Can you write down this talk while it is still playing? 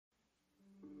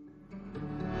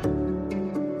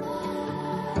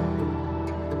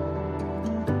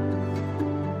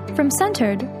From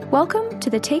Centered, welcome to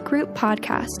the Take Root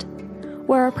podcast,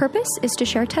 where our purpose is to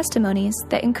share testimonies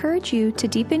that encourage you to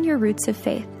deepen your roots of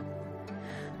faith.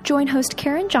 Join host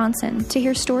Karen Johnson to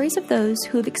hear stories of those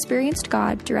who have experienced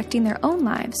God directing their own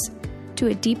lives to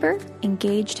a deeper,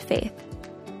 engaged faith.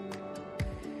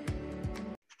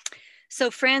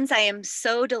 So friends, I am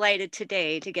so delighted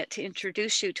today to get to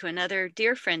introduce you to another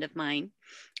dear friend of mine,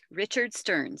 Richard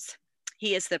Stearns.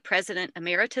 He is the president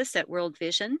emeritus at World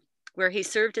Vision, where he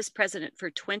served as president for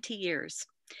 20 years.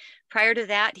 Prior to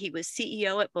that, he was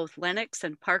CEO at both Lenox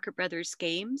and Parker Brothers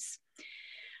Games.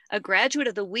 A graduate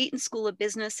of the Wheaton School of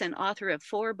Business and author of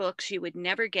 4 books, you would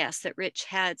never guess that Rich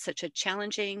had such a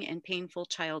challenging and painful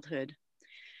childhood.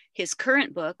 His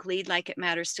current book, Lead Like It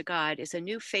Matters to God, is a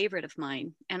new favorite of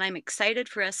mine, and I'm excited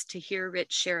for us to hear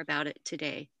Rich share about it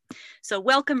today. So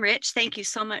welcome, Rich. Thank you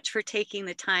so much for taking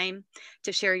the time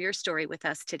to share your story with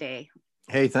us today.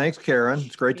 Hey, thanks, Karen.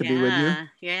 It's great to be with you.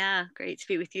 Yeah, great to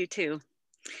be with you too.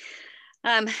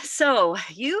 So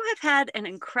you have had an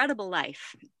incredible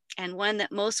life, and one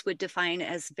that most would define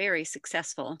as very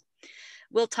successful.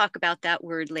 We'll talk about that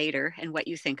word later and what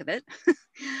you think of it.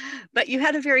 But you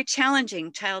had a very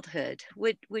challenging childhood.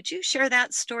 Would you share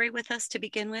that story with us to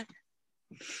begin with?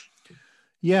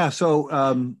 Yeah,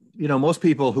 so, most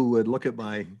people who would look at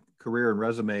my career and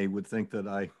resume would think that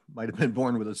I might have been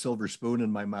born with a silver spoon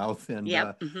in my mouth. And,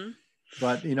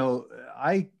 But,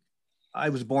 I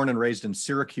was born and raised in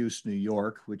Syracuse, New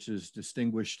York, which is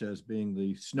distinguished as being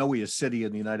the snowiest city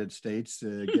in the United States,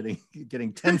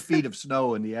 getting 10 feet of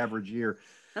snow in the average year.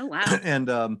 Oh, wow. And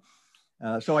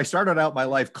so I started out my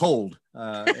life cold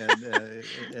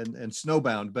and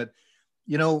snowbound. But,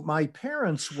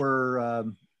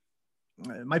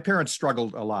 my parents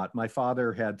struggled a lot. My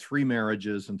father had 3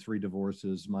 marriages and 3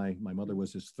 divorces. My mother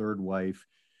was his 3rd wife.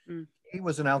 He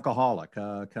was an alcoholic,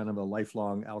 kind of a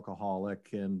lifelong alcoholic.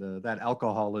 And that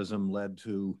alcoholism led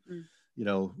to,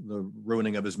 the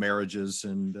ruining of his marriages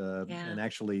and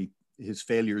actually his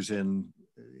failures in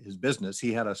his business.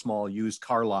 He had a small used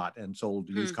car lot and sold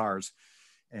used cars.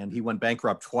 And he went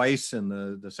bankrupt twice. And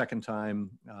the second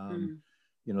time,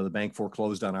 the bank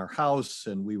foreclosed on our house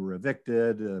and we were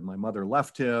evicted. My mother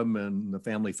left him and the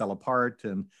family fell apart.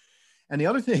 And the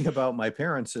other thing about my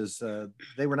parents is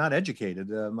they were not educated.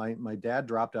 My dad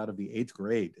dropped out of the 8th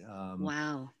grade.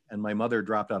 Wow. And my mother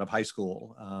dropped out of high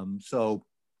school. So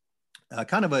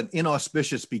kind of an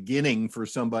inauspicious beginning for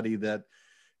somebody that,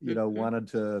 wanted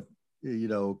to,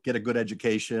 get a good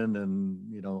education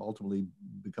and, ultimately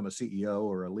become a CEO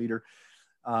or a leader.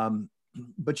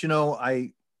 But,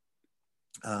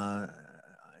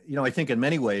 I think in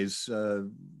many ways,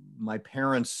 my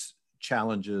parents'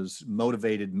 challenges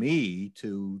motivated me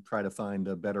to try to find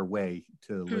a better way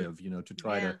to live, to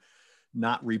try to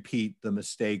not repeat the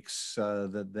mistakes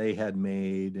that they had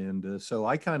made. And so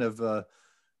I kind of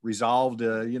resolved,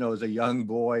 as a young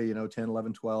boy, 10,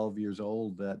 11, 12 years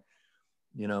old, that,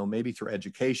 maybe through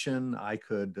education, I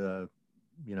could,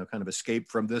 kind of escape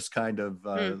from this kind of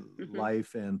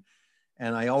life. And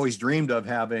I always dreamed of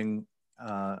having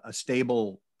a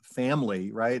stable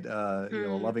family, right? A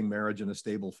loving marriage and a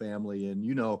stable family. And,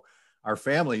 our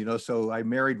family, so I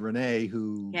married Renee,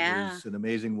 who is an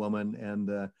amazing woman.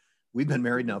 And we've been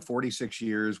married now 46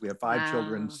 years. We have 5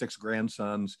 children, 6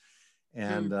 grandsons.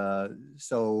 And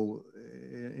so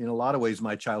in a lot of ways,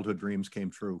 my childhood dreams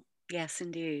came true. Yes,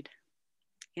 indeed.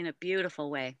 In a beautiful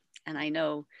way. And I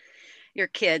know your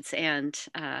kids, and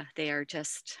they are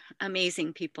just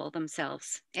amazing people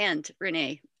themselves. And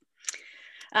Renee,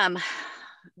 and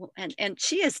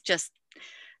she is just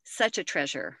such a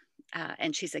treasure,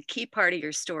 and she's a key part of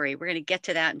your story. We're going to get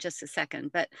to that in just a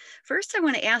second. But first, I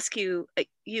want to ask you,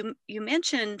 you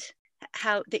mentioned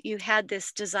how that you had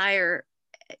this desire,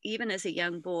 even as a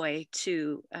young boy,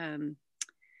 to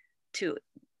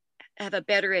have a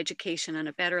better education and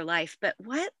a better life. But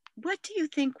what do you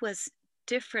think was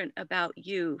different about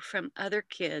you from other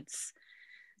kids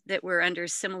that were under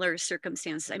similar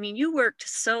circumstances? I mean, you worked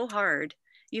so hard.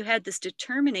 You had this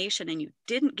determination and you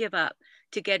didn't give up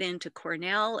to get into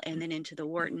Cornell and then into the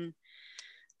Wharton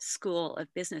School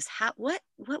of Business. What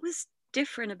was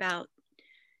different about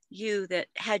you that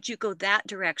had you go that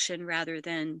direction rather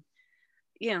than,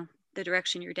 the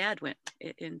direction your dad went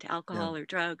into alcohol or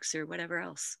drugs or whatever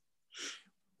else?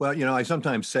 Well, I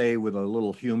sometimes say with a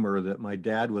little humor that my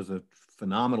dad was a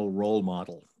phenomenal role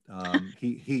model.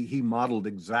 He modeled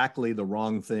exactly the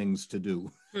wrong things to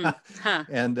do. Huh.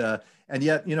 And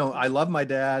yet, I love my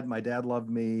dad. My dad loved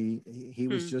me. He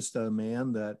was just a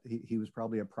man that he was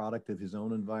probably a product of his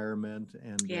own environment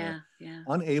and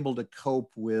unable to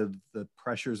cope with the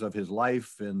pressures of his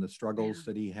life and the struggles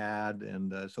that he had.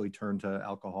 And so he turned to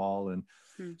alcohol. And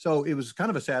so it was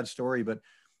kind of a sad story. But,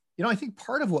 I think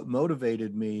part of what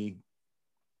motivated me,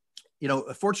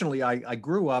 fortunately, I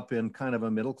grew up in kind of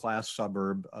a middle-class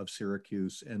suburb of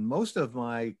Syracuse, and most of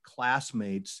my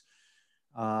classmates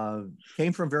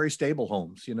came from very stable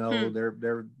homes.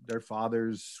 Their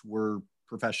fathers were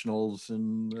professionals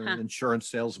and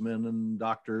insurance salesmen and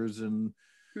doctors and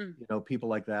people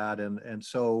like that. And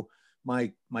so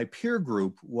my peer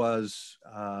group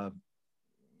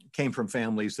came from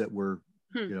families that were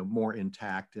more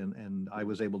intact, and I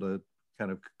was able to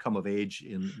kind of come of age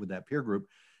with that peer group.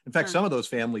 In fact, some of those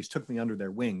families took me under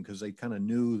their wing because they kind of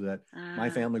knew that my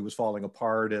family was falling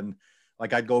apart. And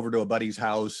like I'd go over to a buddy's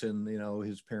house and,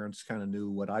 his parents kind of knew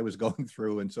what I was going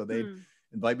through. And so they'd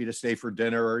invite me to stay for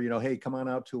dinner or, hey, come on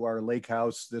out to our lake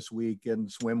house this week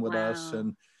and swim with us.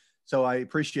 And so I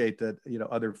appreciate that,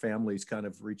 other families kind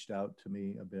of reached out to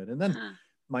me a bit. And then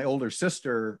my older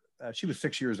sister, she was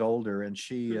 6 years older, and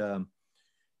she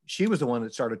was the one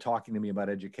that started talking to me about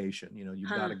education. You've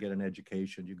got to get an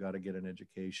education. You've got to get an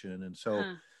education. And so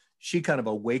she kind of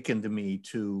awakened me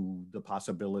to the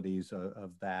possibilities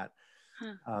of that.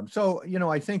 So,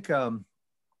 I think,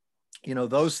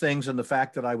 those things, and the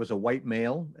fact that I was a white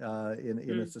male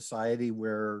in a society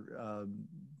where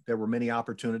there were many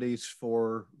opportunities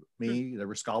for me. There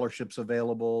were scholarships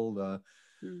available.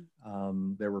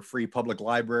 There were free public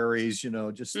libraries,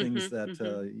 just things that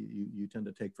you tend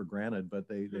to take for granted, but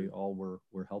they all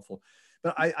were helpful.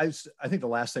 But I think the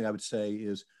last thing I would say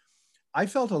is I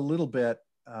felt a little bit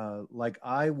like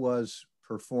I was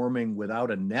performing without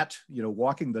a net,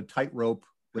 walking the tightrope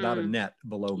without a net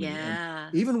below me.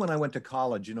 And even when I went to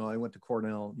college, I went to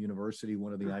Cornell University,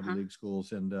 one of the Ivy League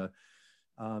schools, and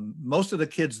most of the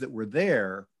kids that were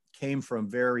there came from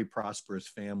very prosperous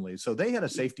families. So they had a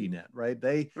safety net, right?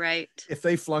 If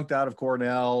they flunked out of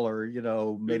Cornell or,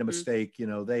 made a mistake,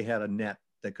 they had a net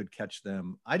that could catch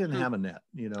them. I didn't have a net,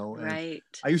 and I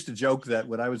used to joke that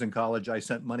when I was in college, I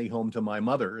sent money home to my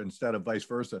mother instead of vice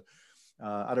versa.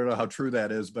 I don't know how true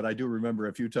that is, but I do remember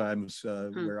a few times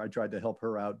where I tried to help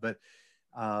her out. But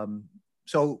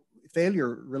so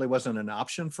failure really wasn't an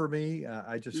option for me.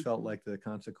 I just felt like the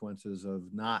consequences of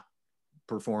not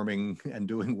performing and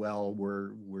doing well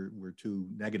were too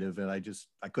negative, and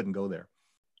I couldn't go there.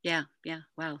 Yeah.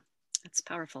 Wow, that's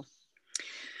powerful.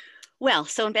 Well,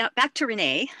 so back to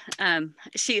Renee.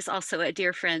 She's also a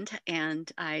dear friend, and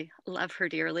I love her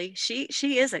dearly. She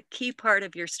is a key part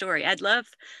of your story. I'd love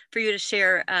for you to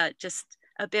share just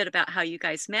a bit about how you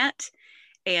guys met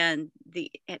and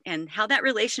how that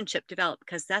relationship developed,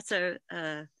 because that's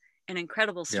an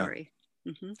incredible story.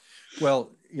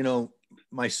 Well,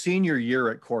 my senior year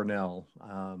at Cornell,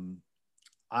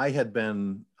 I had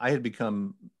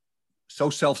become so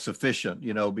self-sufficient,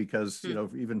 because,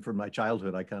 even from my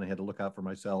childhood, I kind of had to look out for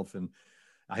myself, and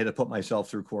I had to put myself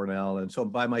through Cornell. And so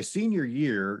by my senior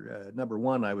year, number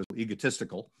one, I was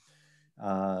egotistical,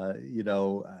 and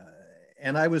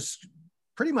I was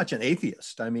pretty much an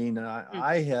atheist. I mean,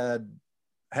 I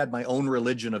had my own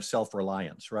religion of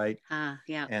self-reliance, right?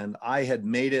 And I had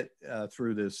made it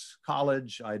through this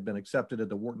college. I'd been accepted at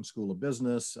the Wharton School of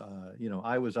Business.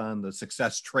 I was on the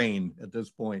success train at this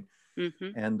point.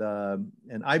 And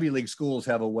Ivy League schools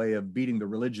have a way of beating the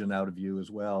religion out of you as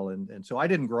well. And so I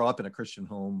didn't grow up in a Christian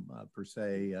home per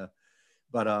se,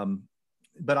 but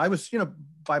I was,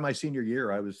 by my senior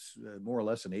year, I was more or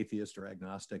less an atheist or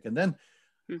agnostic. And then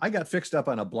I got fixed up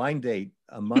on a blind date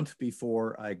a month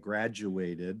before I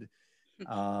graduated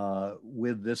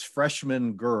with this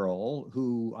freshman girl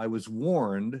who I was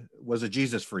warned was a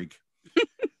Jesus freak.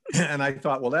 And I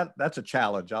thought, well, that's a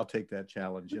challenge. I'll take that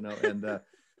challenge, and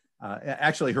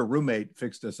actually her roommate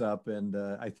fixed us up. And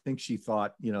I think she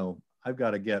thought, I've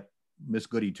got to get Miss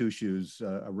Goody Two Shoes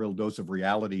a real dose of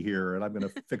reality here. And I'm going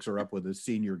to fix her up with a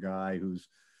senior guy who's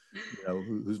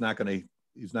not going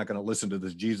to listen to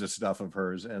this Jesus stuff of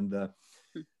hers. And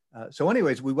so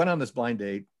anyways, we went on this blind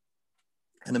date,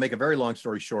 and to make a very long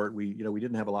story short, we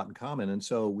didn't have a lot in common. And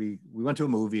so we went to a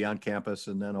movie on campus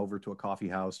and then over to a coffee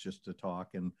house just to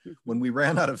talk. And when we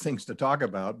ran out of things to talk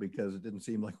about, because it didn't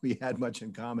seem like we had much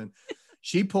in common,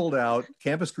 she pulled out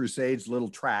Campus Crusade's little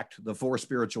tract, The Four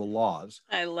Spiritual Laws.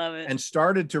 I love it. And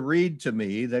started to read to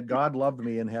me that God loved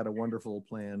me and had a wonderful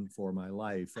plan for my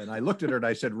life. And I looked at her and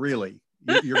I said, really?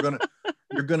 you're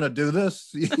gonna do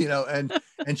this, you know?"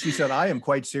 And she said, "I am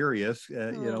quite serious,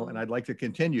 you know, and I'd like to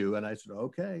continue." And I said,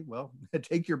 "Okay, well,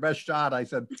 take your best shot." I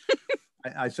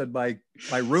said, my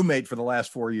roommate for the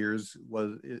last 4 years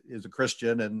is a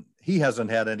Christian, and he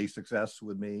hasn't had any success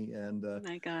with me. And oh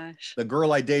my gosh, the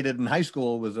girl I dated in high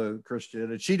school was a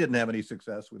Christian, and she didn't have any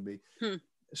success with me.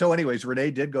 So anyways,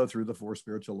 Renee did go through the 4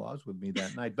 spiritual laws with me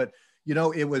that night. But, you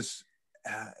know, it was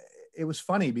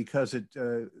funny because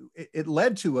it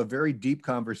led to a very deep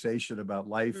conversation about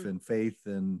life and faith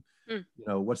and, you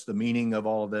know, what's the meaning of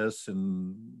all of this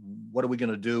and what are we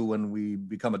going to do when we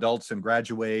become adults and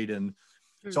graduate? And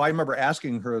so I remember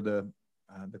asking her the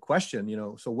question, you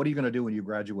know, "So what are you going to do when you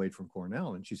graduate from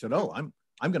Cornell?" And she said, "Oh, I'm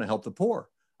going to help the poor.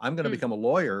 I'm going to become a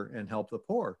lawyer and help the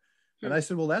poor." And I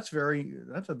said, "Well, that's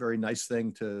a very nice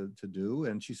thing to do."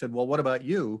 And she said, "Well, what about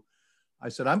you?" I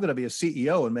said, "I'm going to be a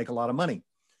CEO and make a lot of money."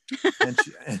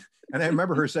 And I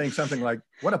remember her saying something like,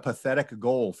 "What a pathetic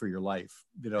goal for your life,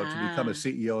 you know, to become a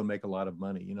CEO and make a lot of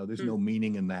money. You know, there's no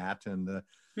meaning in that." And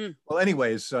well,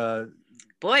 anyways,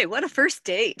 boy, what a first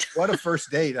date! What a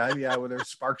first date! Yeah, where their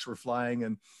sparks were flying,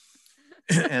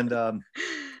 and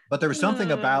but there was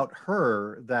something about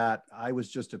her that I was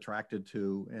just attracted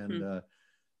to, and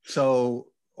so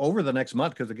over the next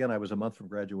month, because again, I was a month from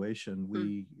graduation,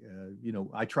 we, you know,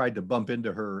 I tried to bump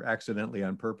into her accidentally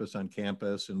on purpose on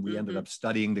campus, and we ended up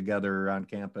studying together on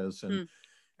campus.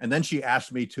 And then she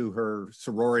asked me to her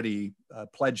sorority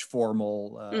pledge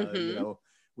formal, you know,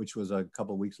 which was a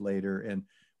couple of weeks later. And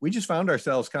we just found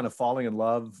ourselves kind of falling in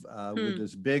love with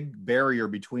this big barrier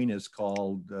between us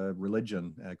called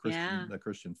religion, the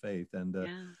Christian faith. And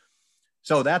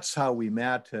so that's how we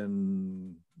met.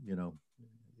 And, you know,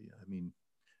 I mean,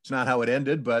 it's not how it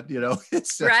ended, but you know,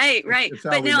 it's right. It's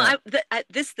but now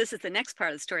this is the next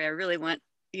part of the story I really want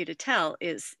you to tell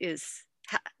is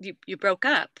how you broke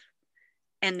up,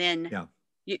 and then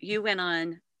you went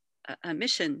on a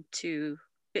mission to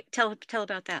tell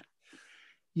about that.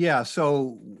 Yeah,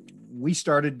 so we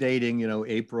started dating, you know,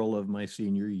 April of my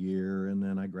senior year, and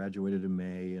then I graduated in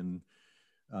May, and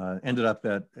ended up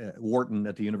at Wharton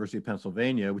at the University of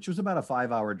Pennsylvania, which was about a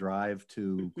 5-hour drive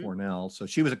to Cornell. So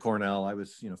she was at Cornell, I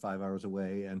was, you know, 5 hours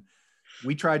away, and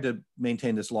we tried to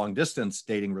maintain this long distance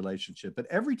dating relationship. But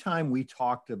every time we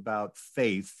talked about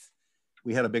faith,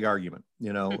 we had a big argument,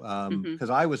 you know, because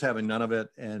I was having none of it,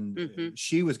 and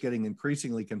she was getting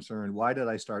increasingly concerned. Why did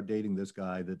I start dating this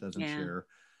guy that doesn't share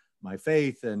my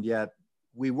faith? And yet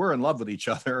we were in love with each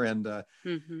other, and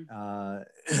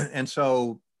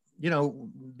so, you know,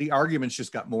 the arguments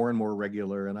just got more and more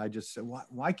regular. And I just said,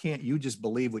 why can't you just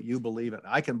believe what you believe, and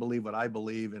I can believe what I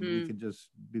believe, and we can just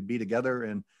be together.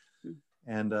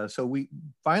 And so we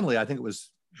finally, I think it was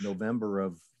November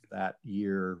of that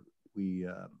year,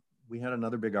 we had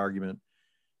another big argument.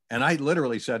 And I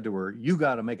literally said to her, "You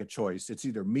got to make a choice. It's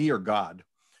either me or God."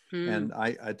 And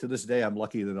I to this day, I'm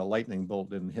lucky that a lightning bolt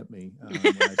didn't hit me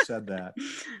when I said that.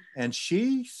 And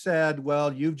she said,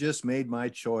 "Well, you've just made my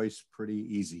choice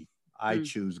pretty easy. I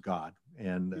choose God.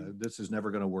 And this is never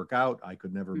going to work out. I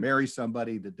could never marry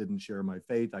somebody that didn't share my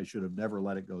faith. I should have never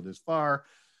let it go this far."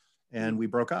 And we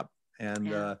broke up.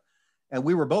 And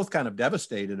we were both kind of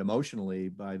devastated emotionally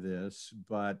by this,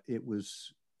 but it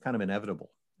was kind of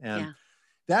inevitable. And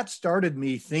that started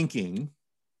me thinking,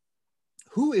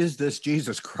 who is this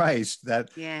Jesus Christ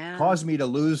that caused me to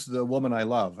lose the woman I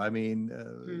love? I mean,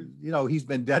 you know, he's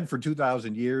been dead for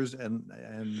 2,000 years, and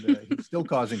he's still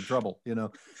causing trouble, you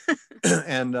know.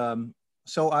 And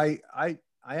so I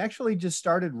actually just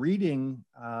started reading.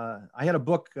 I had a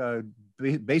book,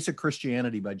 Basic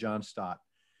Christianity by John Stott,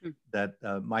 that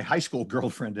my high school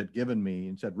girlfriend had given me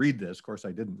and said, "Read this." Of course,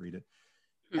 I didn't read it.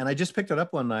 And I just picked it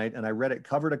up one night and I read it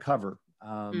cover to cover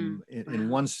in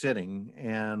one sitting.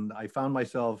 And I found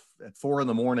myself at 4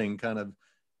 a.m. kind of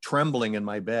trembling in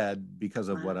my bed because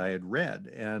of what I had read.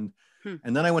 And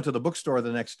then I went to the bookstore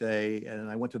the next day, and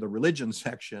I went to the religion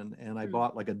section, and I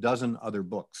bought like a dozen other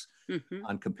books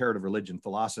on comparative religion,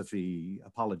 philosophy,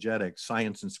 apologetics,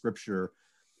 science and scripture.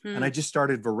 And I just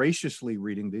started voraciously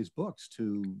reading these books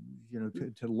to, you know,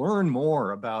 to learn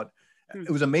more about. It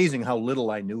was amazing how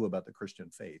little I knew about the Christian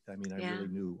faith. I mean, I really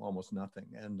knew almost nothing.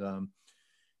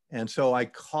 And so I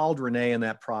called Renee in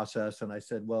that process, and I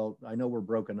said, "Well, I know we're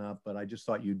broken up, but I just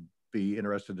thought you'd be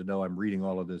interested to know I'm reading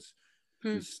all of this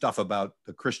stuff about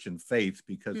the Christian faith,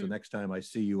 because the next time I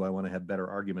see you, I want to have better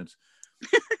arguments."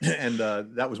 And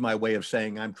that was my way of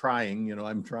saying, I'm trying, you know,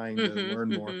 I'm trying to learn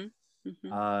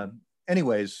more.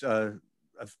 Anyways, a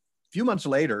few months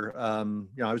later,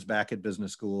 you know, I was back at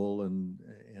business school and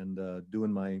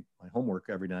doing my homework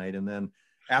every night. And then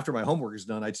after my homework is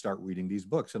done, I'd start reading these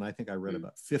books. And I think I read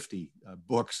about 50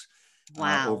 books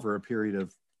over a period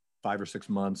of 5 or 6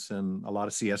 months, and a lot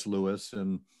of C.S. Lewis.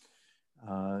 And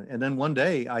then one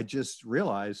day I just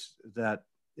realized that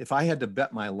if I had to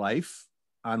bet my life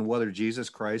on whether Jesus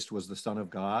Christ was the Son of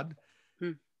God,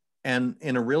 and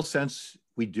in a real sense,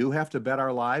 we do have to bet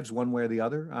our lives one way or the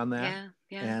other on that.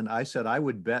 And I said, I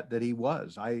would bet that he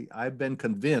was. I've been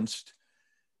convinced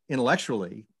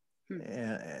intellectually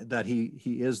that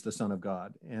he is the Son of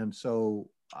God. And so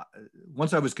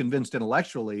once I was convinced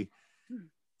intellectually,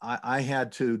 I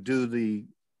had to do the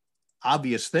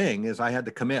obvious thing, is I had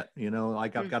to commit,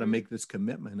 like I've got to make this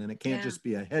commitment, and it can't just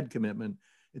be a head commitment.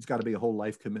 It's got to be a whole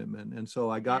life commitment. And so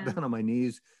I got down on my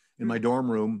knees in my dorm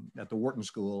room at the Wharton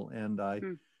School, and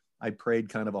I prayed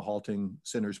kind of a halting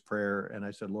sinner's prayer. And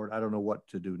I said, Lord, I don't know what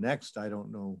to do next. I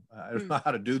don't know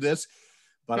how to do this,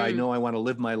 but I know I want to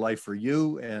live my life for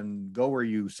you and go where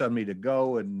you send me to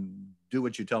go and do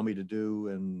what you tell me to do.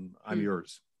 And I'm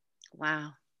yours.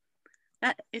 Wow.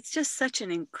 It's just such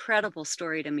an incredible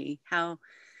story to me, how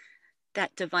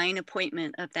that divine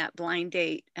appointment of that blind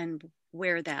date and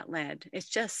where that led. It's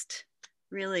just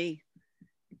really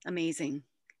amazing.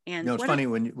 And it's funny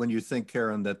when you think,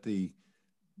 Karen, that the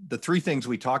three things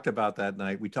we talked about that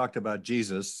night, we talked about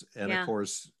Jesus. And of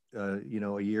course, a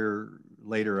year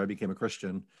later, I became a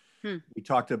Christian. We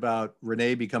talked about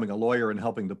Renee becoming a lawyer and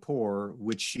helping the poor,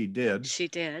 which she did. She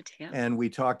did, yeah. And we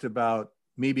talked about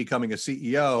me becoming a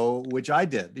CEO, which I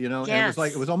did, and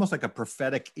it was almost like a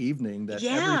prophetic evening that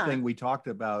everything we talked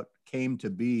about came to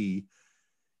be.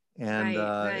 And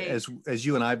as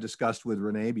you and I've discussed with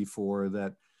Renee before,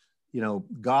 that,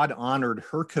 God honored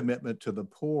her commitment to the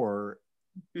poor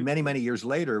many, many years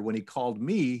later when he called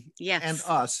me and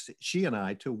us, she and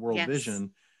I, to World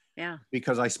Vision. Yeah.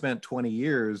 Because I spent 20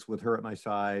 years with her at my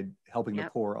side, helping the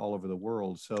poor all over the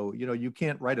world. So, you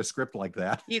can't write a script like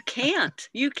that. You can't.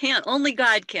 Only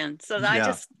God can. So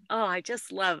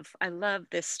I love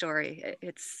this story.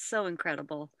 It's so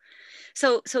incredible.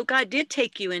 So God did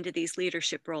take you into these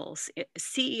leadership roles,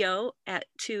 CEO at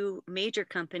 2 major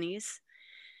companies,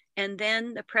 and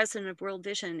then the president of World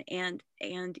Vision. And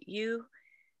you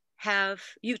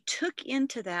took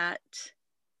into that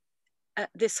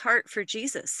this heart for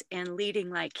Jesus and leading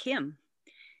like him.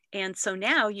 And so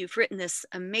now you've written this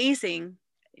amazing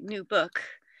new book,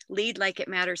 Lead Like It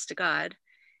Matters to God.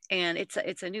 And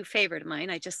it's a new favorite of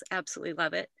mine. I just absolutely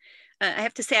love it. I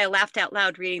have to say, I laughed out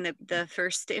loud reading the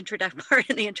first part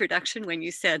in the introduction when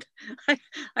you said,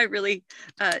 I really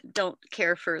don't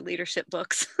care for leadership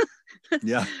books.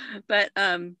 Yeah. But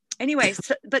anyway,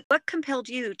 but what compelled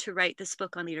you to write this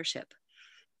book on leadership?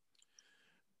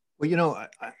 Well,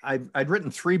 I'd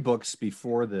written 3 books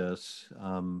before this.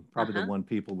 Probably the one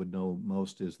people would know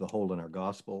most is The Hole in Our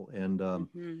Gospel. And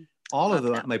all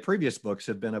of my previous books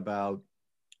have been about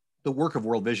the work of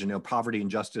World Vision, poverty and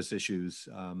justice issues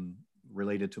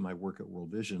related to my work at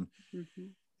World Vision.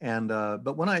 And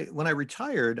but when I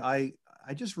retired, I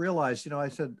just realized, I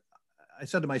said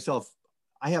to myself,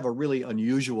 I have a really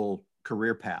unusual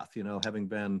career path, having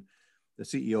been the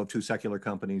CEO of 2 secular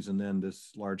companies and then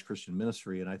this large Christian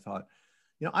ministry. And I thought,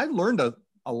 I've learned a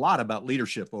lot about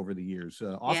leadership over the years,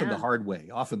 often the hard way.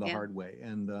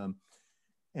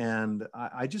 And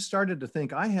I just started to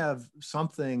think I have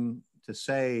something to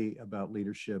say about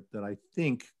leadership that I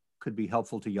think could be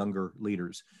helpful to younger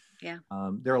leaders. Yeah.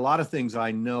 There are a lot of things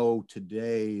I know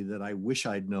today that I wish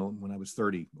I'd known when I was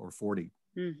 30 or 40.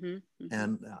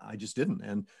 And I just didn't.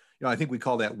 And, I think we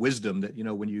call that wisdom, that,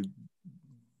 when you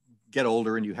get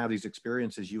older and you have these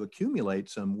experiences, you accumulate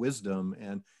some wisdom.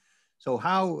 And so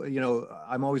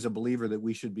I'm always a believer that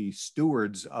we should be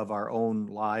stewards of our own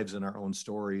lives and our own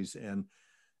stories. And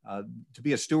to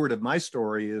be a steward of my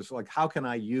story is like, how can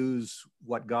I use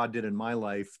what God did in my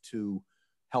life to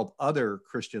help other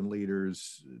Christian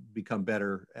leaders become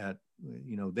better at,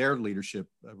 their leadership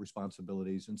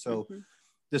responsibilities? And so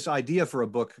this idea for a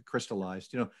book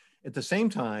crystallized. At the same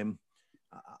time,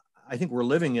 I think we're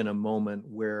living in a moment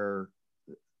where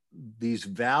these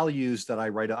values that I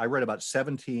write about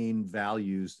 17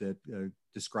 values that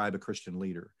describe a Christian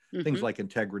leader, things like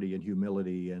integrity and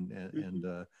humility and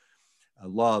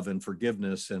love and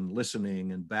forgiveness and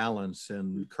listening and balance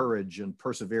and courage and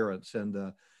perseverance.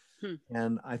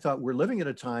 And I thought we're living at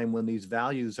a time when these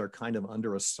values are kind of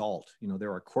under assault.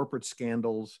 There are corporate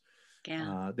scandals.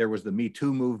 There was the Me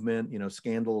Too movement,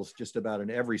 scandals just about in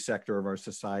every sector of our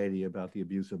society about the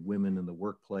abuse of women in the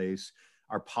workplace.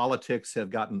 Our politics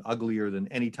have gotten uglier than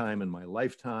any time in my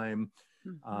lifetime.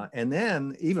 And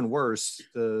then even worse,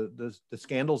 the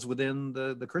scandals within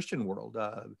the Christian world.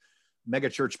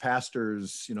 megachurch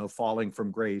pastors, falling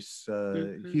from grace,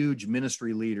 huge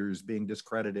ministry leaders being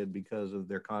discredited because of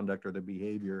their conduct or their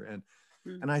behavior.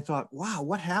 And I thought, wow,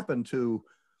 what happened to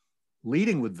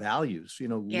leading with values,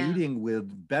 leading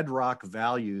with bedrock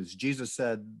values? Jesus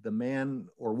said, the man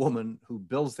or woman who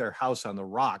builds their house on the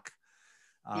rock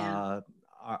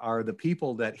are the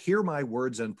people that hear my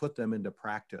words and put them into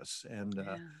practice.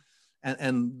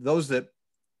 And those that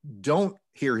don't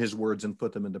hear his words and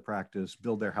put them into practice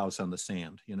build their house on the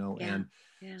sand,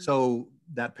 So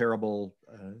that parable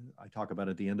I talk about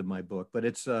at the end of my book, but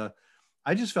it's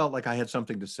I just felt like I had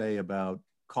something to say about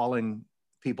calling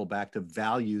people back to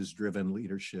values-driven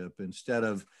leadership instead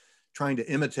of trying to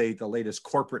imitate the latest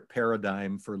corporate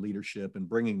paradigm for leadership and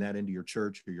bringing that into your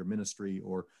church or your ministry,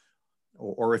 or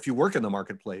if you work in the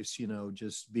marketplace,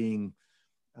 just being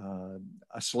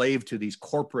a slave to these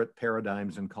corporate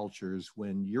paradigms and cultures.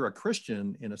 When you're a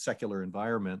Christian in a secular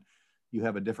environment, you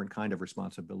have a different kind of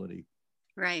responsibility.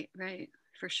 Right,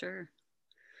 for sure.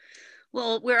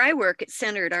 Well, where I work at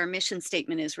Centered, our mission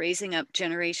statement is raising up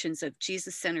generations of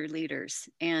Jesus-centered leaders.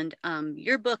 And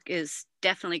your book is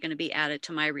definitely going to be added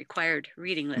to my required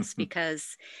reading list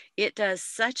because it does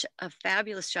such a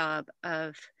fabulous job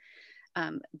of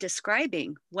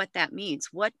describing what that means,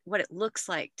 what it looks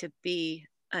like to be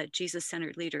a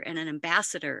Jesus-centered leader and an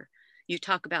ambassador. You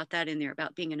talk about that in there,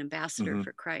 about being an ambassador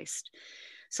for Christ.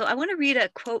 So I want to read a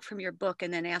quote from your book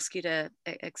and then ask you to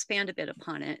expand a bit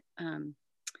upon it.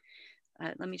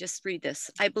 Let me just read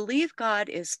this. I believe God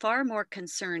is far more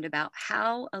concerned about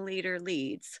how a leader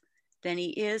leads than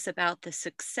he is about the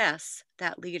success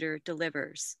that leader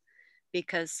delivers,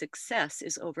 because success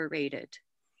is overrated.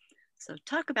 So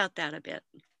talk about that a bit.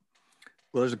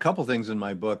 Well, there's a couple things in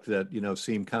my book that,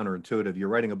 seem counterintuitive. You're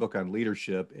writing a book on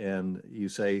leadership and you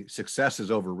say success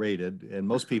is overrated. And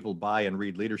most people buy and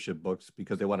read leadership books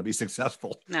because they want to be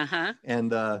successful.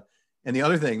 And the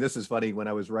other thing, this is funny, when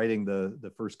I was writing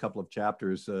the first couple of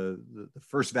chapters, the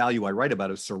first value I write about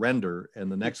is surrender.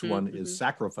 And the next one is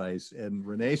sacrifice. And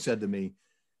Renee said to me,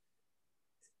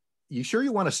 you sure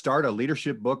you want to start a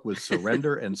leadership book with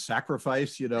surrender and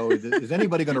sacrifice? Is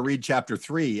anybody going to read chapter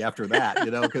 3 after that?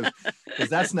 Because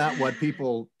that's not what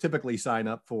people typically sign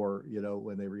up for,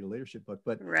 when they read a leadership book.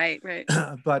 But right.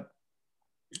 But,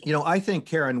 I think,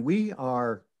 Karen, we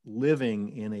are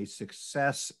living in a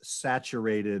success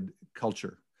saturated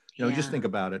culture. Just think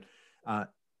about it.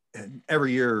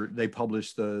 Every year they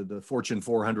publish the Fortune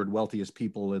 400 wealthiest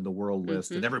people in the world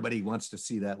list, and everybody wants to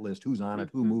see that list. Who's on it?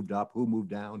 Who moved up? Who moved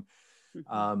down?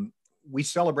 We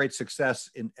celebrate success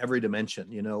in every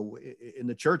dimension. In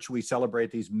the church, we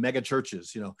celebrate these mega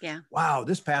churches. Wow,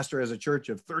 this pastor has a church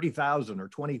of 30,000 or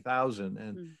 20,000,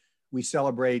 and we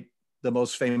celebrate the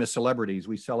most famous celebrities.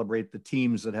 We celebrate the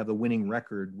teams that have the winning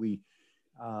record. We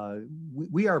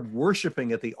are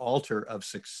worshiping at the altar of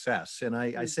success. And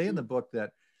I say in the book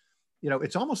that,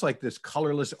 it's almost like this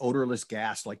colorless, odorless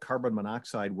gas, like carbon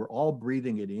monoxide. We're all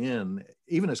breathing it in.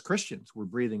 Even as Christians, we're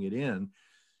breathing it in,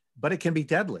 but it can be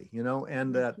deadly,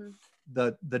 and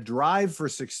the drive for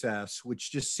success,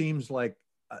 which just seems like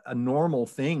a normal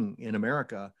thing in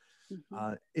America,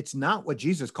 it's not what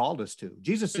Jesus called us to.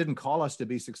 Jesus didn't call us to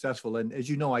be successful. And as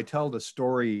you know, I tell the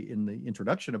story in the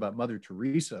introduction about Mother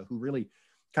Teresa, who really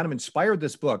kind of inspired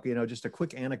this book. Just a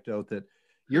quick anecdote that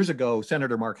years ago,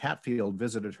 Senator Mark Hatfield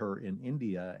visited her in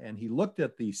India, and he looked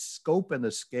at the scope and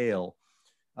the scale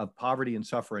of poverty and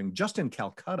suffering just in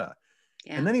Calcutta.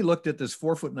 Yeah. And then he looked at this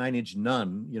 4'9"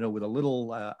 nun, with a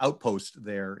little outpost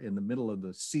there in the middle of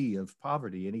the sea of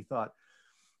poverty. And he thought,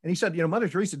 and he said, Mother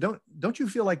Teresa, don't you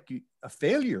feel like a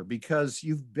failure because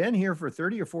you've been here for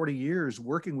 30 or 40 years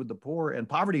working with the poor, and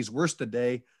poverty's worse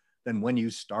today than when you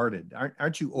started.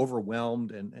 Aren't you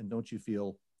overwhelmed? And don't you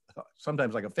feel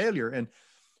sometimes like a failure? And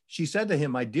she said to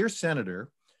him, my dear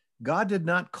Senator, God did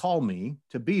not call me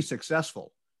to be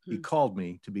successful. He called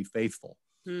me to be faithful.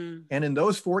 And in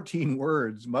those 14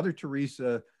 words, Mother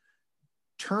Teresa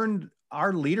turned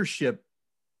our leadership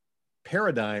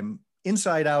paradigm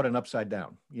inside out and upside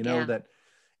down, that.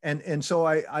 And so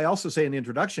I also say in the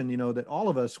introduction, that all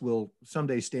of us will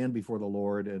someday stand before the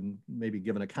Lord and maybe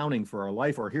give an accounting for our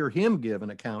life, or hear him give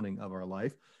an accounting of our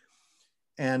life.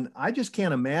 And I just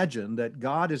can't imagine that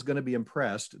God is going to be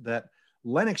impressed that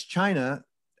Lenox China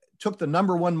took the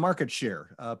 #1 market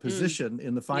share position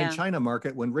in the fine China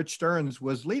market when Rich Stearns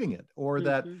was leading it, or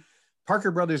that Parker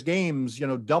Brothers Games,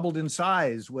 doubled in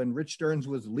size when Rich Stearns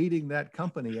was leading that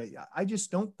company. I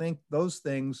just don't think those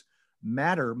things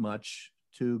matter much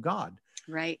to God.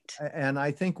 Right. And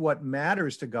I think what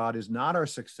matters to God is not our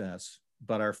success,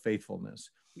 but our faithfulness.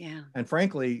 Yeah. And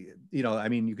frankly, I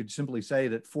mean, you could simply say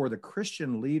that for the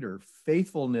Christian leader,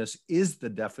 faithfulness is the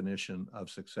definition of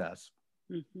success.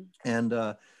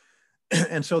 Mm-hmm.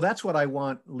 And so that's what I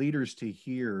want leaders to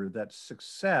hear, that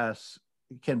success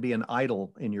can be an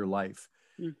idol in your life.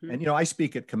 Mm-hmm. And, I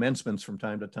speak at commencements from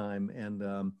time to time. And,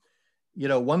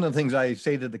 one of the things I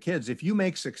say to the kids, if you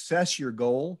make success your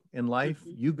goal in life,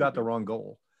 Mm-hmm. you've got the wrong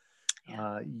goal.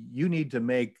 Yeah. You need to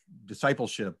make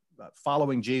discipleship,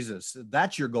 following Jesus.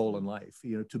 That's your goal in life.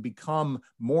 To become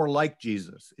more like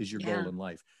Jesus is your goal in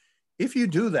life. If you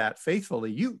do that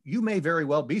faithfully, you may very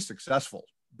well be successful,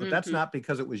 but that's not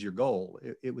because it was your goal.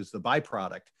 It was the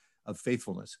byproduct of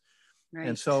faithfulness. Right.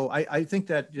 And so I think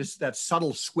that just that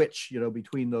subtle switch,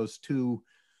 between those two,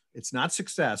 it's not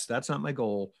success. That's not my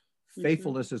goal.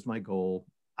 Faithfulness is my goal.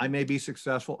 I may be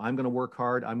successful. I'm going to work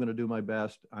hard. I'm going to do my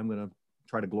best. I'm going to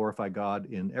try to glorify God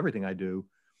in everything I do.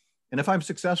 And if I'm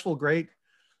successful, great.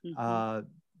 But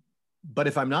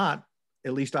if I'm not,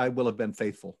 at least I will have been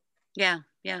faithful. Yeah.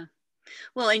 Yeah.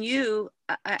 Well, and you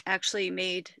actually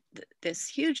made this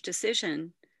huge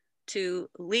decision to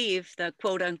leave the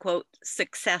quote unquote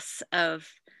success of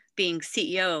being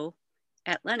CEO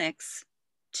at Lenox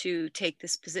to take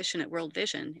this position at World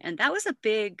Vision. And that was a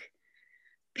big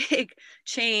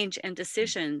change and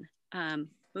decision,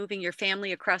 moving your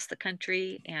family across the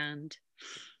country and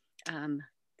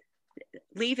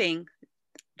leaving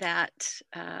that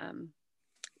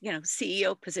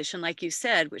CEO position, like you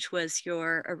said, which was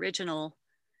your original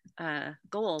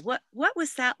goal. What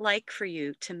was that like for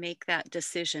you to make that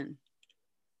decision?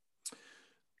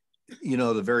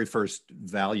 The very first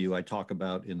value I talk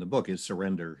about in the book is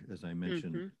surrender, as I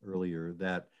mentioned earlier.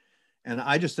 And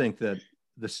I just think that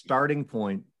the starting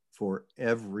point for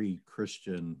every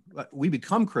Christian, we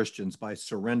become Christians by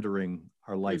surrendering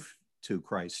our life to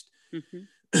Christ.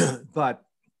 But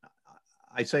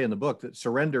I say in the book that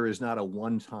surrender is not a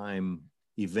one-time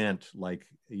event like,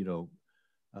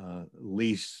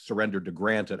 Lee surrendered to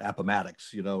Grant at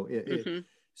Appomattox.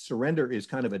 Surrender is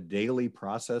kind of a daily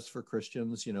process for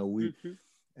Christians.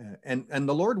 And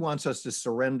the Lord wants us to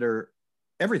surrender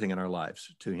everything in our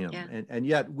lives to him. Yeah. And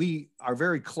yet we are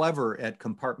very clever at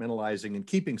compartmentalizing and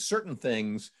keeping certain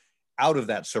things out of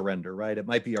that surrender, right? It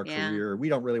might be our career. We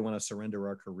don't really want to surrender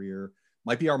our career.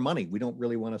 Might be our money. We don't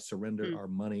really want to surrender our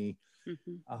money.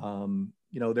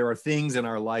 There are things in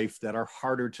our life that are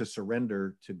harder to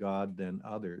surrender to God than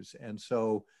others. And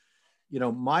so,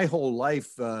 my whole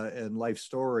life and life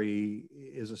story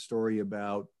is a story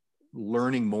about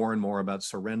learning more and more about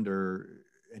surrender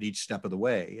at each step of the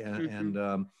way. And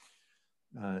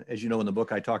as you know, in the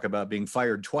book, I talk about being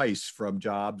fired twice from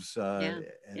jobs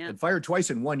and fired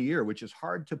twice in 1 year, which is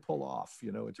hard to pull off.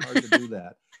 It's hard to do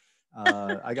that.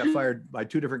 I got fired by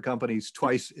 2 different companies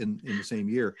twice in the same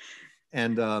year.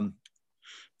 And,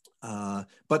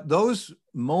 but those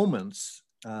moments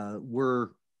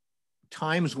were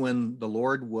times when the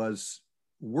Lord was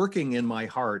working in my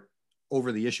heart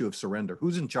over the issue of surrender.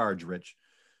 Who's in charge, Rich?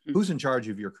 Who's in charge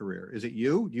of your career? Is it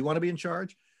you? Do you want to be in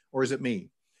charge? Or is it me?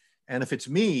 And if it's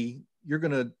me, you're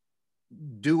going to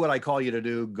do what I call you to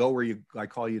do, go where I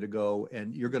call you to go,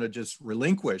 and you're going to just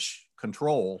relinquish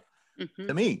control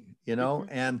to me,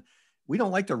 and we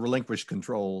don't like to relinquish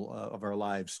control of our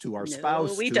lives to our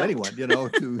spouse, to anyone,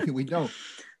 we don't.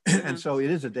 And so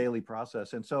it is a daily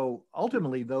process. And so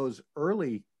ultimately those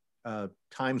early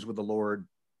times with the Lord,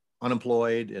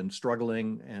 unemployed and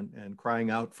struggling and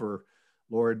crying out for,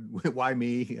 Lord, why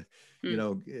me?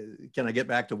 Can I get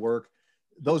back to work?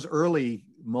 Those early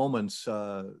moments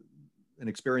and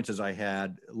experiences I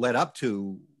had led up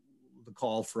to the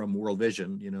call from World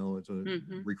Vision. It's a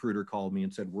recruiter called me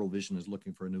and said, World Vision is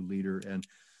looking for a new leader. And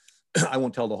I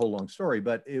won't tell the whole long story,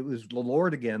 but it was the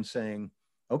Lord again saying,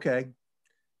 okay,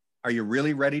 are you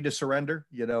really ready to surrender?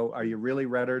 Are you really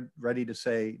ready to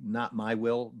say, not my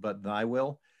will, but thy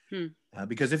will?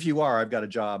 Because if you are, I've got a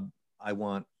job I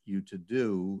want you to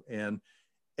do. And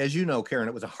as you know, Karen,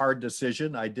 it was a hard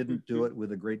decision. I didn't do it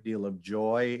with a great deal of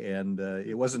joy. And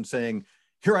it wasn't saying,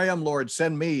 here I am, Lord,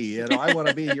 send me. I want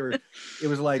to be your, it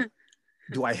was like,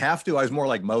 do I have to? I was more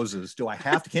like Moses. Do I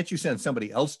have to? Can't you send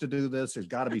somebody else to do this? There's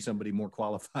got to be somebody more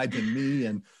qualified than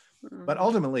me. But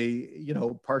ultimately,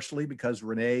 partially because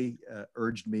Renee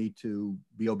urged me to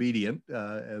be obedient,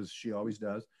 as she always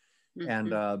does.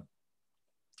 And,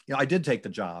 I did take the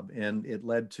job, and it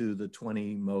led to the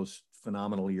 20 most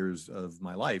phenomenal years of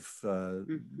my life,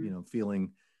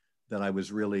 feeling that I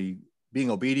was really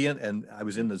being obedient, and I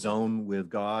was in the zone with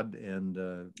God, and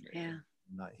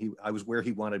I was where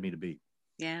he wanted me to be.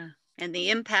 Yeah. And the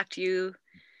impact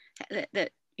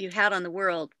that you had on the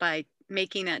world by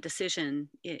making that decision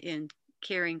in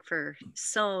caring for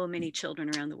so many children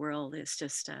around the world is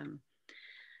just an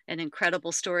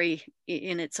incredible story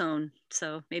in its own.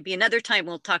 So maybe another time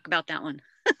we'll talk about that one.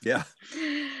 Yeah.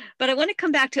 But I want to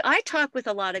come back to, I talk with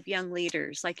a lot of young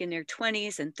leaders, like in their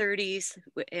 20s and 30s,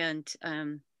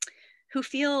 and who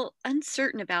feel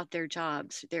uncertain about their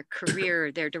jobs, their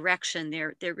career, their direction.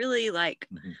 They're really like,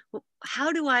 well,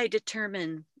 how do I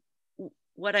determine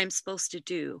what I'm supposed to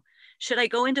do? Should I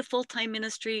go into full-time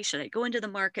ministry? Should I go into the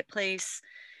marketplace?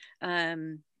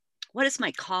 What is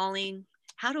my calling?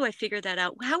 How do I figure that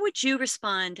out? How would you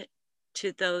respond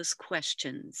to those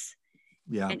questions?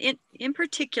 Yeah. And in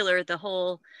particular, the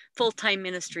whole full-time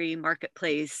ministry,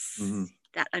 marketplace,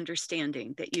 that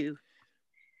understanding that you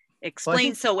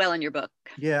explain so well in your book.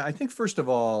 Yeah, I think first of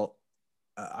all,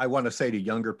 I want to say to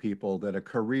younger people that a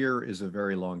career is a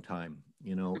very long time,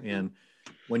 you know, and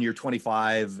when you're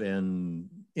 25 and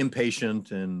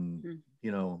impatient and,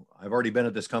 you know, I've already been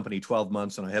at this company 12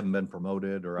 months and I haven't been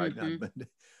promoted, or I've been,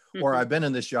 or I've been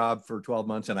in this job for 12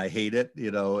 months and I hate it,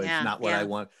 you know, it's not what I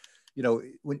want. You know,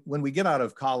 when we get out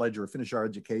of college or finish our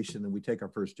education and we take our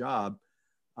first job,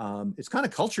 it's kind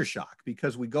of culture shock,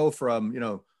 because we go from, you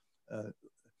know,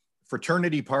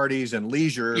 fraternity parties and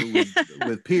leisure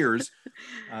with peers,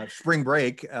 spring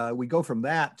break, we go from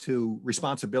that to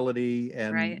responsibility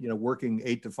and, you know, working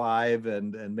 8 to 5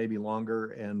 and maybe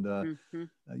longer, and,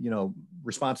 you know,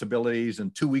 responsibilities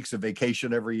and 2 weeks of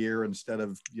vacation every year instead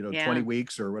of, you know, 20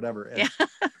 weeks or whatever.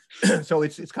 And so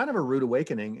it's kind of a rude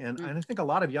awakening. And I think a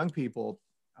lot of young people,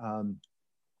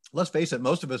 let's face it,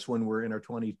 most of us when we're in our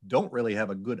 20s don't really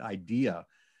have a good idea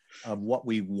of what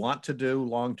we want to do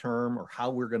long-term or how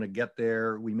we're going to get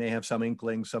there. We may have some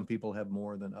inklings. Some people have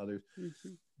more than others.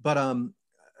 But a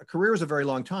career is a very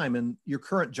long time, and your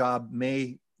current job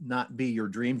may not be your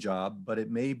dream job, but it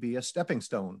may be a stepping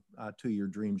stone to your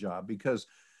dream job, because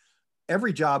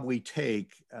every job we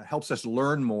take helps us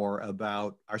learn more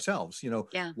about ourselves. You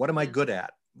know, what am I good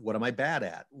at? What am I bad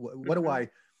at? What do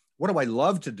I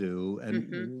love to do?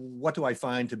 And what do I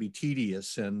find to be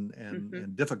tedious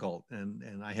and difficult?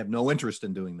 And I have no interest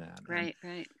in doing that. Right.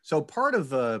 So part of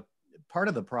the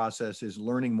process is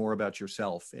learning more about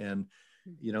yourself. And,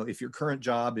 you know, if your current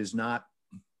job is not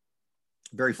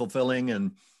very fulfilling,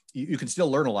 and you can still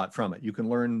learn a lot from it. You can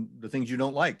learn the things you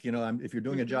don't like. You know, if you're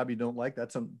doing a job you don't like,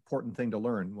 that's an important thing to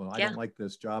learn. Well, I don't like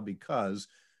this job because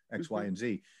X, Y, and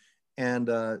Z. And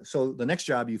so the next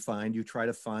job you find, you try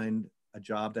to find a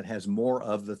job that has more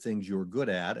of the things you're good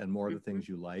at and more of the things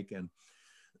you like. And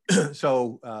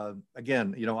so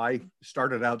again, you know, I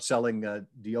started out selling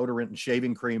deodorant and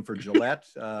shaving cream for Gillette.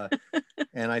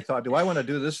 And I thought, do I want to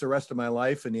do this the rest of my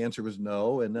life? And the answer was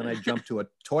no. And then I jumped to a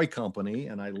toy company,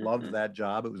 and I loved that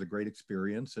job. It was a great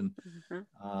experience, and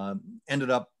ended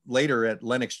up later at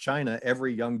Lenox, China.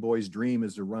 Every young boy's dream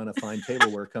is to run a fine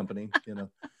tableware company, you know,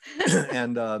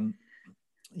 and,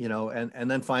 you know, and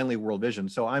then finally World Vision.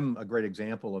 So I'm a great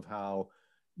example of how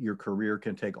your career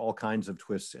can take all kinds of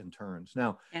twists and turns.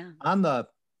 Now, on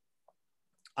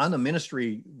the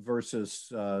ministry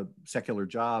versus secular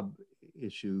job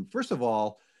issue, first of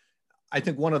all, I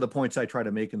think one of the points I try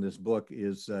to make in this book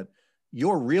is that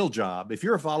your real job, if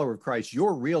you're a follower of Christ,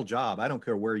 your real job, I don't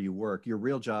care where you work, your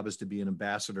real job is to be an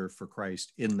ambassador for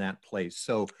Christ in that place.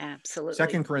 So absolutely.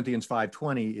 2 Corinthians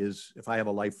 5:20 is, if I have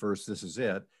a life verse, this is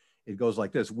it. It goes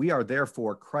like this: we are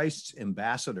therefore Christ's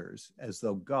ambassadors, as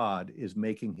though God is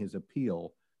making his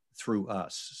appeal through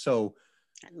us. So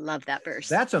I love that verse.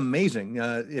 That's amazing.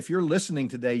 If you're listening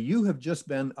today, you have just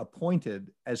been appointed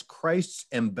as Christ's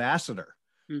ambassador.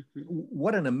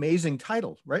 What an amazing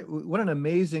title, right? What an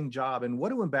amazing job. And what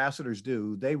do ambassadors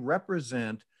do? They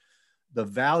represent the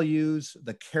values,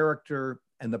 the character,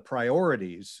 and the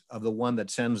priorities of the one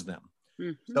that sends them.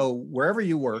 So wherever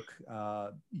you work,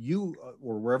 or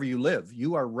wherever you live,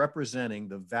 you are representing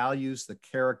the values, the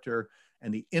character,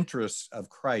 and the interests of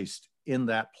Christ in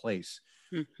that place.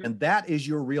 And that is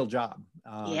your real job.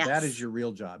 That is your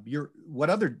real job.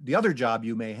 The other job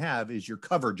you may have is your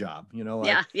cover job. You know,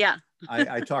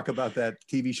 I talk about that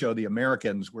TV show, The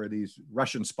Americans, where these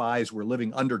Russian spies were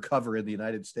living undercover in the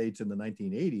United States in the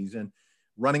 1980s and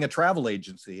running a travel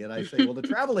agency. And I say, well, the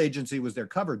travel agency was their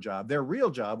cover job. Their real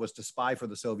job was to spy for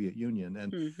the Soviet Union.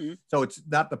 And so it's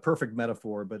not the perfect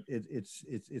metaphor, but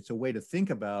it's a way to think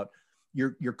about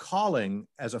your calling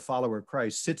as a follower of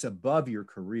Christ sits above your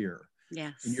career.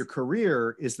 Yes. And your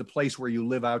career is the place where you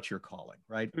live out your calling,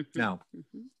 right? Now,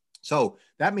 so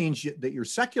that means that your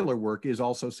secular work is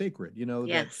also sacred, you know,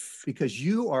 that because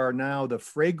you are now the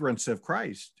fragrance of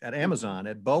Christ at Amazon,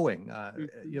 at Boeing,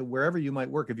 you know, wherever you might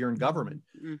work. If you're in government,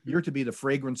 you're to be the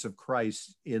fragrance of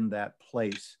Christ in that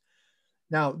place.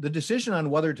 Now, the decision on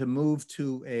whether to move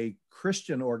to a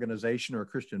Christian organization or a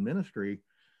Christian ministry,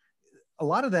 a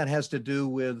lot of that has to do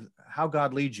with how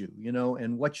God leads you,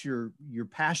 and what your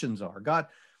passions are.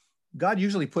 God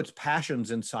usually puts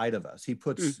passions inside of us. He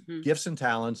puts gifts and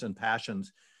talents and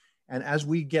passions. And as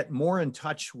we get more in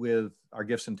touch with our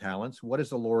gifts and talents, what has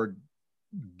the Lord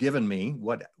given me?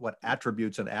 What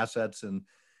attributes and assets and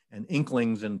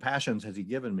inklings and passions has he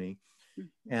given me?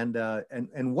 And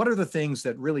what are the things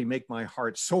that really make my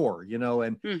heart soar,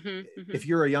 and if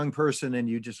you're a young person and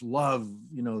you just love,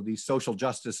 these social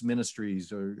justice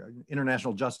ministries or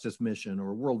International Justice Mission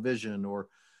or World Vision or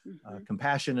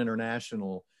Compassion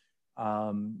International,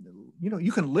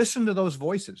 you can listen to those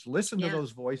voices, to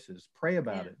those voices, pray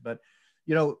about it. But,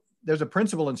 there's a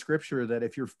principle in Scripture that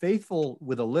if you're faithful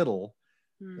with a little,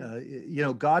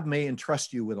 God may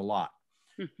entrust you with a lot.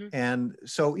 And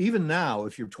so even now,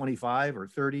 if you're 25 or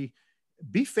 30,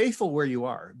 be faithful where you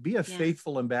are. Be a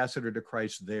faithful ambassador to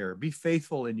Christ there. Be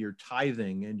faithful in your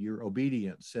tithing and your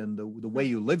obedience and the way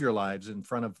you live your lives in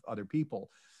front of other people.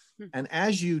 And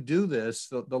as you do this,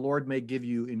 the Lord may give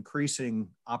you increasing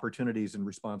opportunities and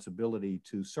responsibility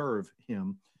to serve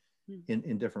him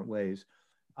in different ways.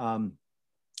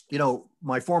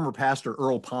 My former pastor,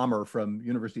 Earl Palmer from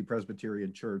University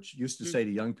Presbyterian Church, used to say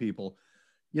to young people,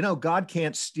 God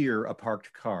can't steer a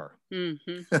parked car.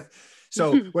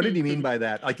 So what did he mean by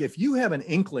that? Like, if you have an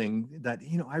inkling that,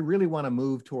 I really want to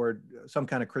move toward some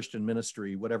kind of Christian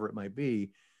ministry, whatever it might be,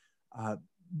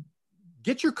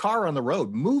 get your car on the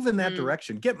road, move in that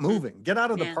direction, get moving, get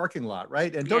out of the parking lot,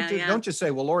 right? And don't just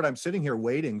say, well, Lord, I'm sitting here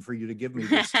waiting for you to give me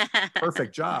this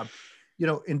perfect job.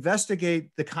 Investigate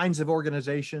the kinds of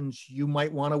organizations you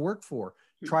might want to work for.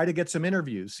 Try to get some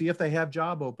interviews, see if they have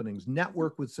job openings,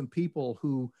 network with some people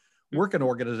who work in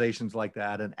organizations like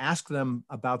that and ask them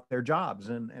about their jobs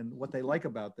and what they like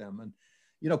about them.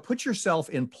 And, put yourself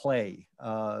in play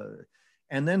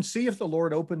and then see if the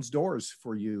Lord opens doors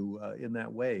for you in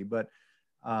that way. But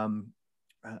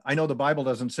I know the Bible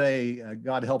doesn't say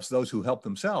God helps those who help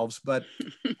themselves, but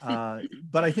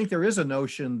I think there is a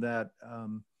notion that,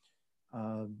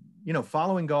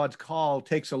 following God's call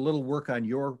takes a little work on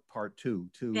your part too,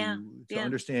 to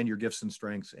understand your gifts and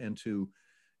strengths and to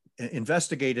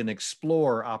investigate and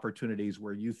explore opportunities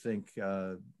where you think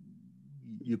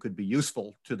you could be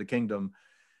useful to the kingdom.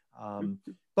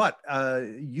 But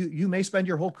you may spend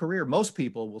your whole career. Most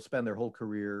people will spend their whole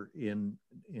career in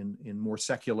more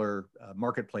secular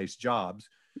marketplace jobs.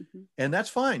 And that's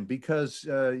fine, because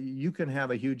you can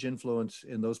have a huge influence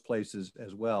in those places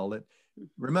as well.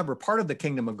 Remember, part of the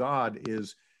kingdom of God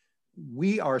is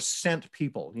we are sent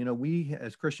people. We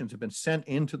as Christians have been sent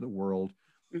into the world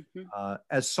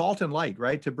as salt and light,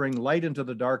 right? To bring light into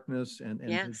the darkness and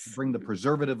to bring the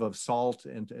preservative of salt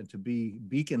and to be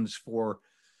beacons for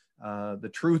the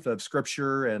truth of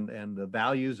Scripture and the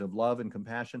values of love and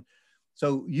compassion.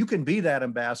 So you can be that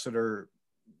ambassador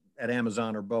at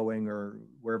Amazon or Boeing or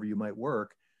wherever you might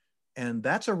work. And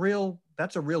that's a real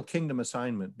kingdom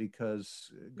assignment, because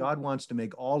God wants to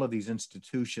make all of these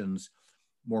institutions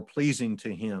more pleasing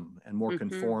to him and more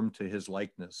conformed to his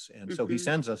likeness. And so he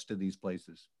sends us to these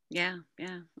places. Yeah.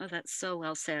 Well, that's so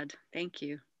well said. Thank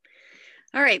you.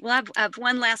 All right. Well, I have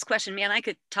one last question. Man, I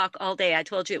could talk all day. I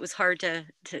told you it was hard to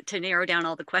narrow down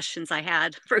all the questions I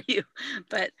had for you.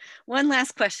 But one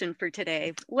last question for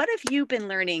today. What have you been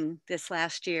learning this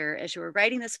last year as you were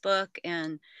writing this book,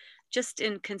 and just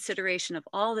in consideration of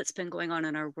all that's been going on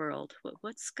in our world?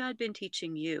 What's God been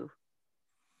teaching you?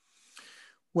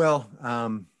 Well,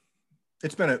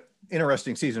 it's been an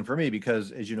interesting season for me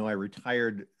because, as you know, I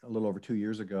retired a little over 2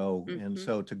 years ago. And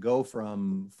so to go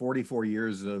from 44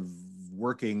 years of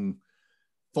working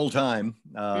full time,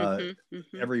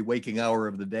 every waking hour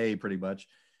of the day, pretty much,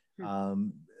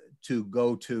 to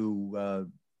go to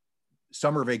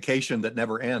summer vacation that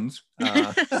never ends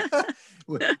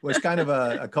was kind of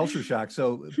a culture shock.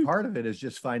 So part of it is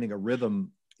just finding a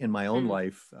rhythm in my own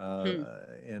life.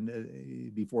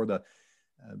 And before the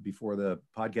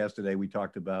podcast today, we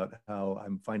talked about how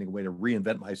I'm finding a way to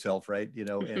reinvent myself, right?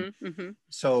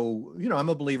 So, I'm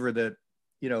a believer that,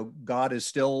 God is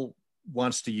still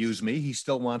wants to use me. He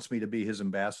still wants me to be his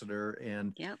ambassador.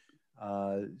 And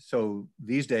so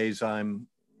these days I'm,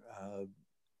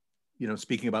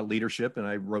 speaking about leadership, and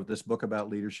I wrote this book about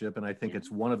leadership. And I think it's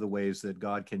one of the ways that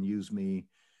God can use me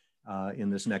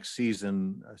in this next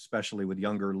season, especially with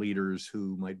younger leaders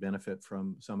who might benefit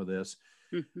from some of this.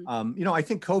 I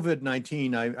think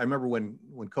COVID-19, I remember when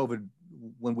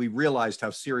we realized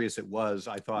how serious it was,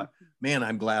 I thought, man,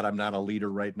 I'm glad I'm not a leader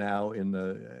right now in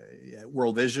the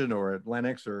World Vision or at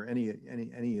Lenox or any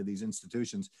of these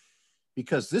institutions,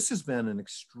 because this has been an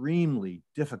extremely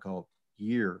difficult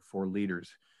year for leaders.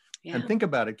 Yeah. And think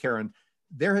about it, Karen,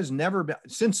 there has never been,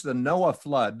 since the Noah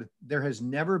flood, there has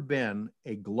never been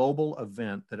a global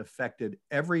event that affected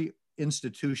every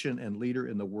institution and leader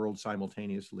in the world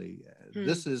simultaneously.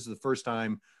 This is the first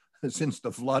time since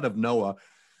the flood of Noah.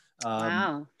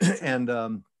 Wow. And,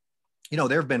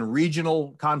 there have been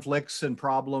regional conflicts and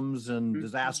problems and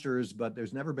disasters, but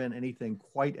there's never been anything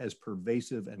quite as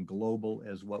pervasive and global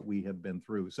as what we have been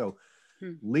through. So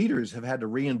leaders have had to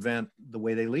reinvent the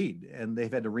way they lead, and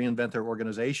they've had to reinvent their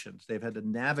organizations. They've had to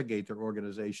navigate their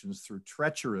organizations through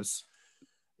treacherous,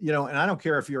 and I don't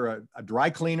care if you're a dry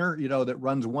cleaner, that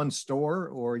runs one store,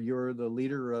 or you're the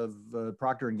leader of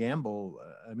Procter & Gamble.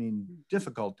 I mean,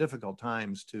 difficult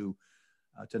times to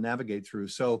navigate through.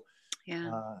 So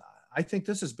I think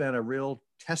this has been a real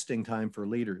testing time for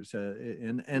leaders.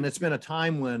 And it's been a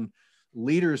time when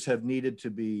leaders have needed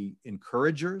to be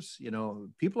encouragers.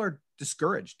 People are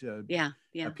discouraged.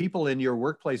 People in your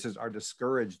workplaces are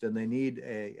discouraged, and they need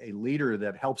a leader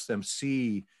that helps them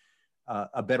see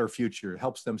a better future,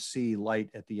 helps them see light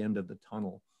at the end of the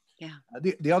tunnel. Yeah.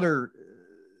 The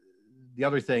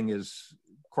other thing is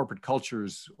corporate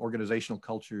cultures, organizational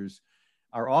cultures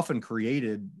are often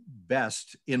created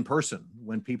best in person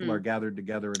when people are gathered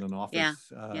together in an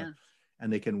office,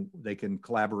 and they can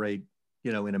collaborate,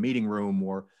 in a meeting room,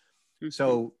 or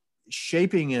so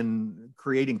shaping and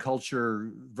creating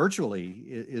culture virtually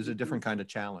is a different kind of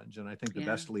challenge. And I think the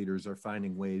best leaders are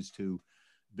finding ways to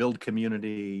build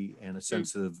community and a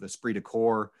sense of esprit de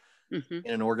corps in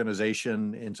an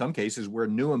organization, in some cases where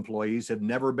new employees have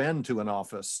never been to an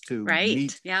office to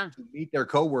meet their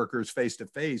coworkers face to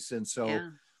face. And so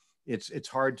it's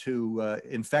hard to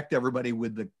infect everybody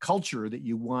with the culture that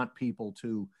you want people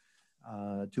to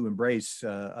embrace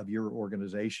of your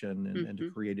organization and to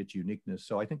create its uniqueness.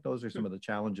 So I think those are some of the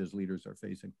challenges leaders are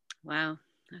facing. Wow,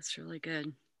 that's really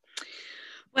good.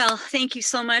 Well, thank you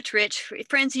so much, Rich.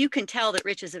 Friends, you can tell that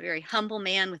Rich is a very humble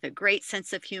man with a great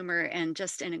sense of humor and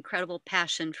just an incredible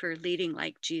passion for leading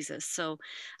like Jesus. So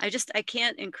I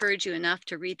can't encourage you enough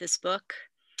to read this book,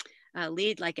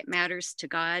 Lead Like It Matters to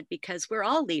God, because we're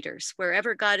all leaders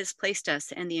wherever God has placed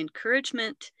us. And the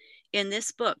encouragement in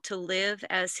this book to live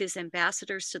as his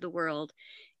ambassadors to the world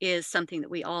is something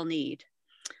that we all need.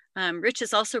 Rich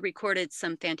has also recorded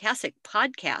some fantastic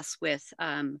podcasts with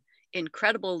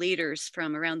incredible leaders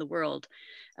from around the world.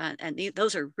 And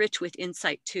those are rich with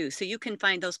insight too. So you can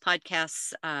find those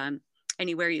podcasts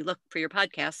anywhere you look for your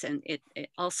podcasts, and it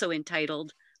also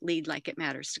entitled Lead Like It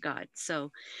Matters to God.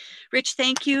 So Rich,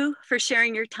 thank you for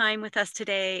sharing your time with us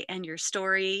today and your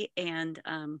story. And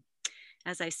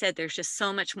as I said, there's just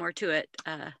so much more to it.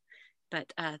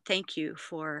 But thank you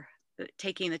for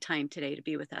taking the time today to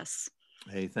be with us.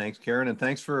 Hey, thanks, Karen. And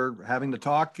thanks for having the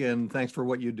talk, and thanks for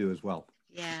what you do as well.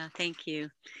 Yeah, thank you.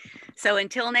 So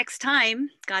until next time,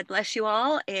 God bless you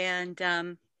all,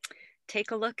 and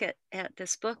take a look at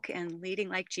this book and Leading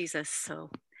Like Jesus. So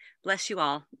bless you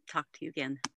all. Talk to you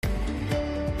again.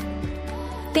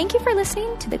 Thank you for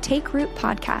listening to the Take Root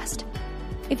podcast.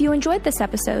 If you enjoyed this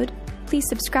episode, please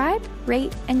subscribe,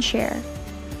 rate, and share.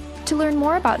 To learn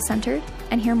more about Centered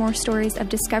and hear more stories of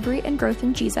discovery and growth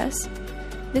in Jesus,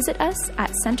 visit us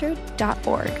at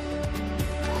centered.org.